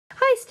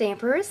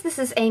Stampers, this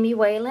is Amy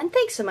Whelan.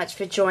 Thanks so much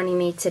for joining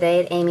me today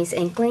at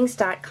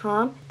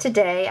amy'sinklings.com.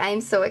 Today I am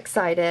so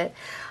excited.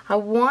 I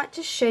want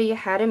to show you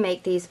how to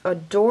make these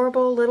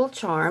adorable little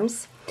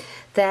charms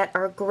that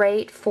are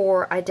great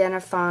for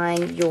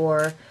identifying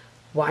your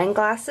wine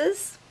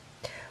glasses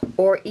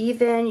or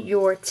even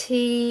your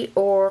tea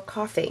or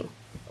coffee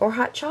or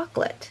hot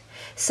chocolate.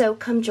 So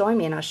come join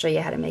me and I'll show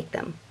you how to make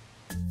them.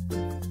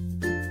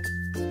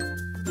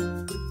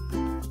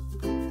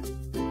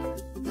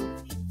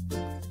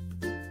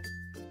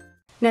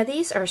 Now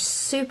these are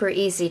super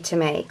easy to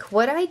make.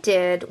 What I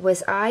did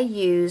was I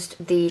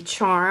used the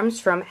charms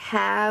from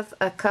Have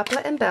a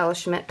Cuppa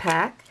embellishment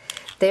pack.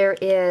 There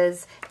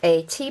is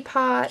a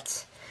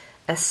teapot,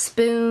 a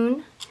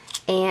spoon,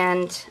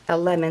 and a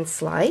lemon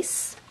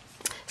slice.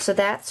 So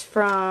that's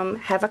from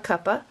Have a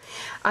Cuppa.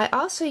 I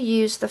also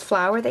used the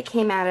flower that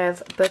came out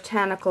of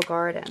Botanical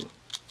Garden.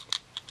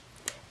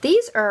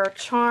 These are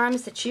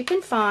charms that you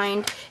can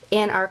find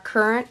in our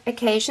current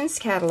occasions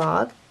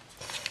catalog.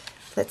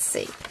 Let's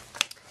see.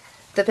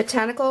 The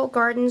Botanical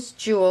Gardens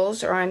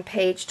jewels are on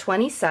page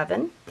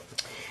 27,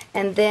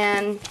 and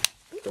then,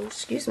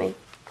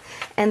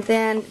 and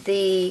then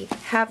the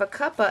Have a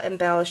Cuppa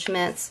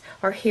embellishments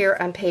are here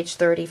on page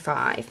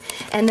 35.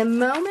 And the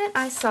moment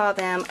I saw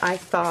them, I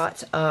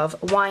thought of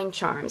wine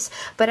charms.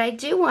 But I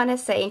do want to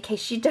say, in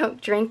case you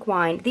don't drink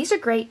wine, these are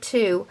great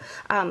too,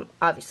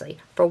 obviously,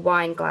 for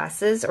wine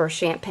glasses or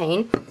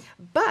champagne,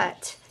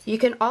 but you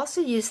can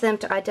also use them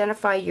to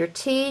identify your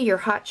tea, your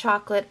hot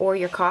chocolate, or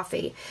your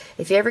coffee.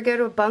 If you ever go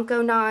to a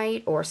bunco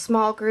night or a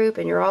small group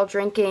and you're all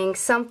drinking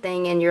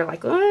something and you're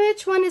like, oh,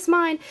 which one is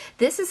mine?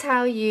 This is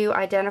how you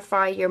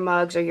identify your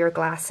mugs or your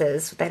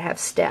glasses that have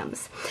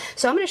stems.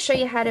 So I'm going to show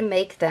you how to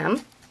make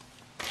them.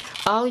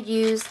 I'll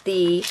use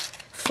the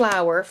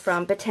flower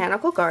from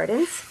Botanical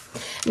Gardens.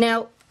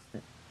 Now,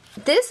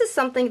 this is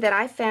something that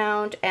I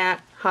found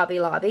at Hobby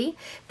Lobby.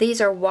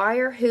 These are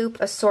wire hoop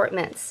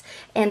assortments,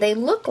 and they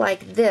look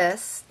like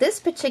this. This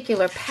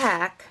particular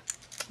pack,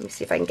 let me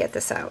see if I can get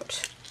this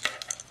out,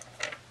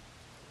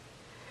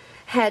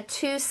 had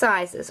two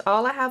sizes.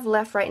 All I have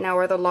left right now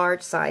are the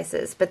large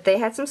sizes, but they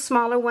had some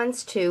smaller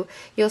ones too.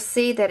 You'll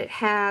see that it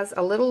has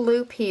a little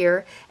loop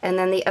here, and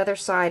then the other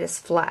side is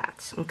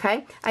flat.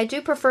 Okay, I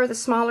do prefer the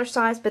smaller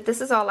size, but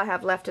this is all I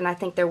have left, and I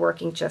think they're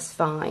working just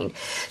fine.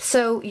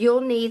 So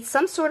you'll need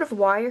some sort of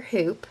wire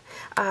hoop.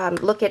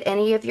 Look at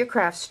any of your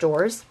craft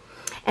stores.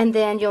 And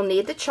then you'll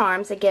need the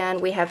charms.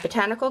 Again, we have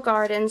Botanical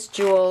Gardens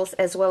jewels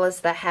as well as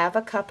the Have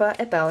a Cuppa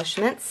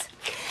embellishments.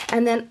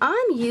 And then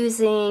I'm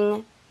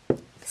using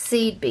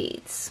seed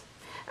beads.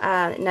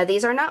 Now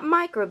these are not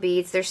micro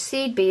beads, they're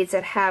seed beads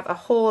that have a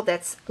hole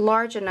that's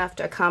large enough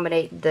to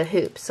accommodate the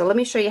hoop. So let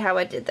me show you how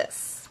I did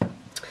this.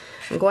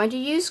 I'm going to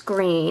use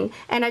green,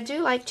 and I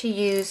do like to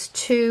use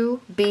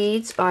 2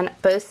 beads on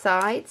both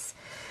sides.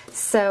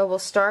 So we'll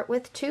start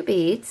with 2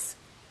 beads.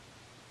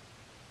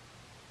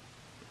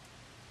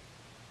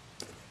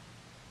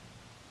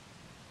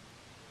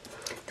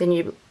 Then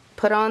you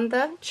put on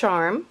the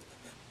charm,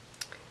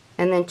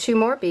 and then 2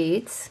 more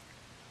beads.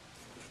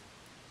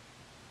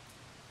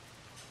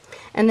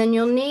 And then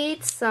you'll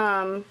need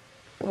some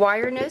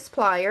wire nose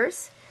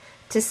pliers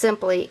to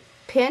simply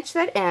pinch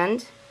that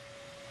end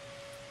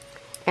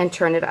and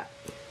turn it up.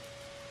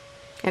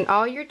 And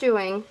all you're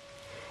doing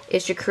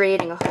is you're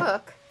creating a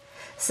hook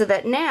so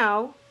that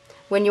now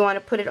when you want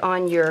to put it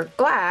on your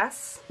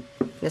glass,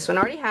 this one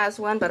already has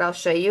one, but I'll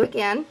show you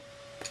again.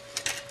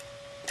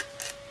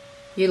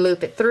 You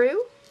loop it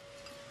through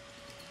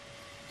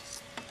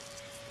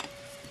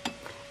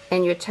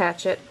and you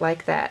attach it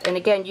like that. And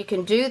again, you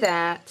can do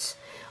that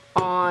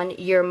on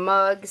your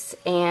mugs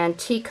and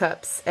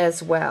teacups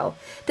as well.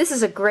 This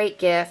is a great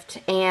gift,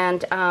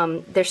 and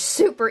they're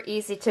super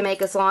easy to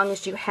make as long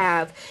as you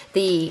have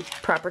the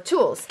proper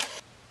tools.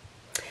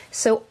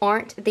 So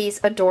aren't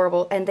these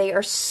adorable? And they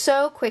are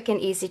so quick and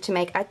easy to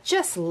make. I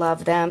just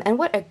love them, and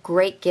what a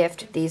great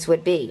gift these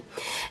would be.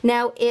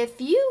 Now, if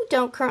you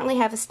don't currently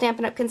have a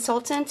Stampin' Up!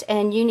 Consultant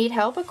and you need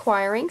help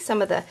acquiring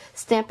some of the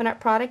Stampin'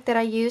 Up! Product that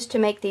I use to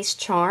make these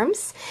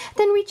charms,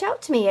 then reach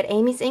out to me at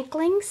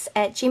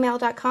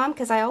amy'sinklings@gmail.com,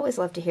 because I always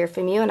love to hear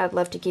from you and I'd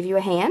love to give you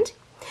a hand.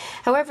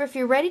 However, if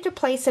you're ready to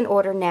place an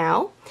order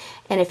now,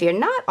 and if you're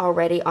not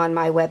already on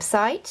my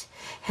website,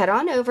 head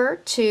on over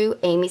to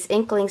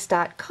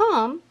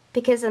amy'sinklings.com,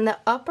 because in the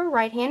upper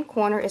right hand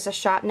corner is a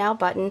Shop Now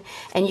button,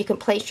 and you can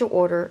place your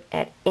order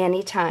at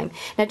any time.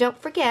 Now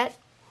don't forget,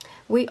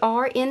 we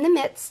are in the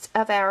midst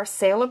of our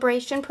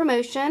Celebration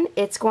promotion.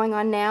 It's going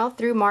on now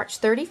through March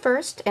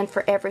 31st, and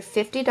for every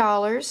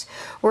 $50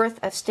 worth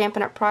of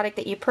Stampin' Up! Product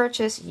that you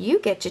purchase, you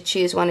get to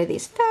choose one of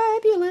these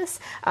fabulous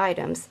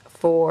items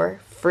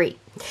for free.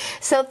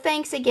 So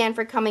thanks again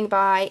for coming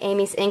by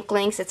Amy's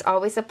Inklings. It's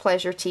always a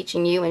pleasure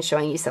teaching you and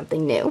showing you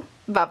something new.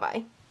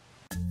 Bye-bye.